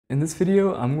In this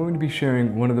video, I'm going to be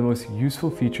sharing one of the most useful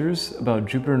features about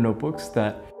Jupyter notebooks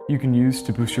that you can use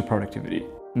to boost your productivity: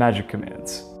 magic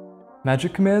commands.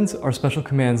 Magic commands are special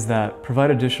commands that provide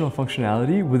additional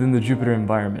functionality within the Jupyter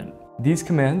environment. These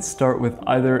commands start with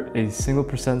either a single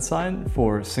 % sign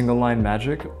for single line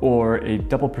magic or a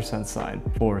double % sign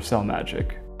for cell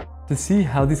magic. To see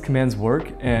how these commands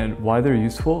work and why they're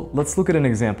useful, let's look at an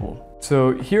example.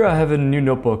 So here I have a new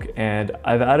notebook and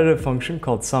I've added a function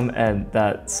called sumN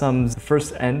that sums the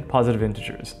first n positive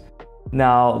integers.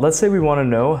 Now, let's say we want to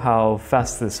know how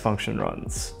fast this function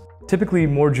runs. Typically,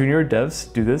 more junior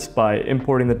devs do this by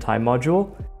importing the time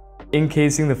module,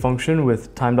 encasing the function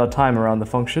with time.time around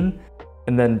the function,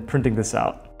 and then printing this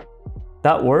out.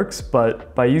 That works,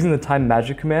 but by using the time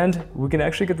magic command, we can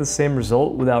actually get the same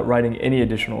result without writing any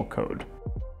additional code.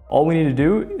 All we need to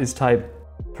do is type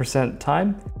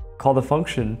 %time, call the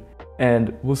function,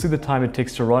 and we'll see the time it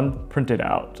takes to run printed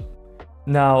out.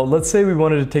 Now, let's say we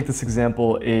wanted to take this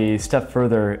example a step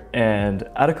further and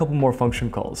add a couple more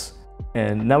function calls.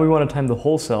 And now we want to time the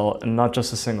whole cell and not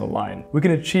just a single line. We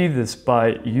can achieve this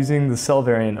by using the cell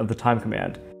variant of the time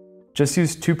command. Just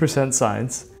use 2%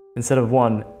 signs instead of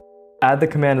 1, add the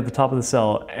command at the top of the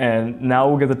cell, and now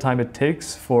we'll get the time it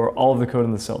takes for all of the code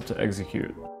in the cell to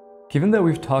execute. Given that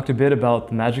we've talked a bit about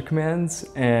the magic commands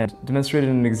and demonstrated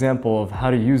an example of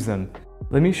how to use them,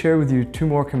 let me share with you two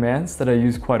more commands that I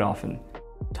use quite often: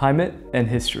 timeIt and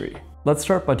history. Let's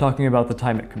start by talking about the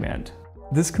timeIt command.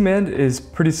 This command is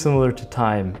pretty similar to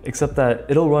time, except that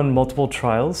it'll run multiple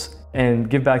trials and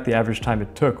give back the average time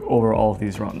it took over all of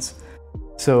these runs.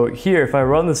 So here, if I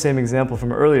run the same example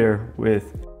from earlier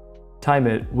with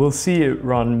timeIt, we'll see it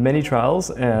run many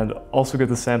trials and also get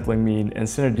the sampling mean and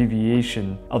standard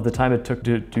deviation of the time it took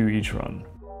to do each run.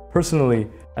 Personally,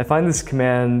 I find this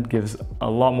command gives a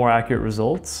lot more accurate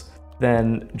results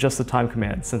than just the time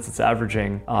command, since its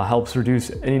averaging helps reduce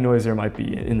any noise there might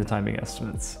be in the timing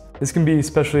estimates. This can be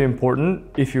especially important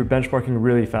if you're benchmarking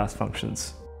really fast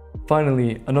functions.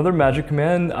 Finally, another magic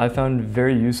command I found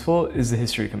very useful is the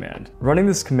history command. Running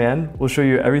this command will show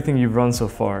you everything you've run so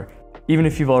far, even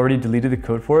if you've already deleted the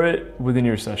code for it within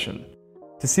your session.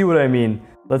 To see what I mean,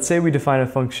 let's say we define a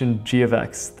function g of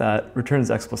x that returns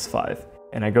x plus 5,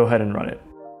 and I go ahead and run it.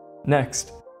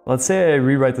 Next, let's say I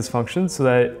rewrite this function so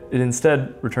that it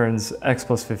instead returns x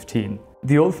plus 15.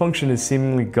 The old function is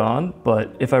seemingly gone,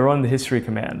 but if I run the history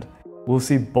command, we'll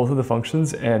see both of the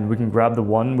functions and we can grab the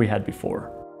one we had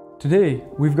before. Today,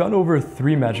 we've gone over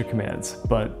 3 magic commands,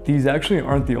 but these actually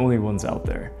aren't the only ones out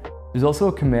there. There's also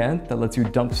a command that lets you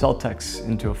dump cell text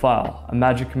into a file, a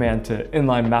magic command to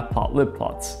inline matplot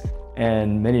libplots,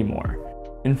 and many more.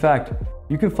 In fact,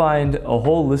 you can find a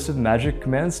whole list of magic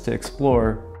commands to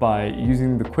explore by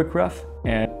using the quick ref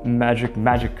and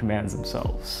magic commands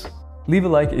themselves. Leave a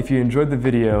like if you enjoyed the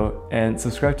video and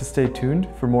subscribe to stay tuned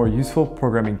for more useful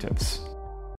programming tips.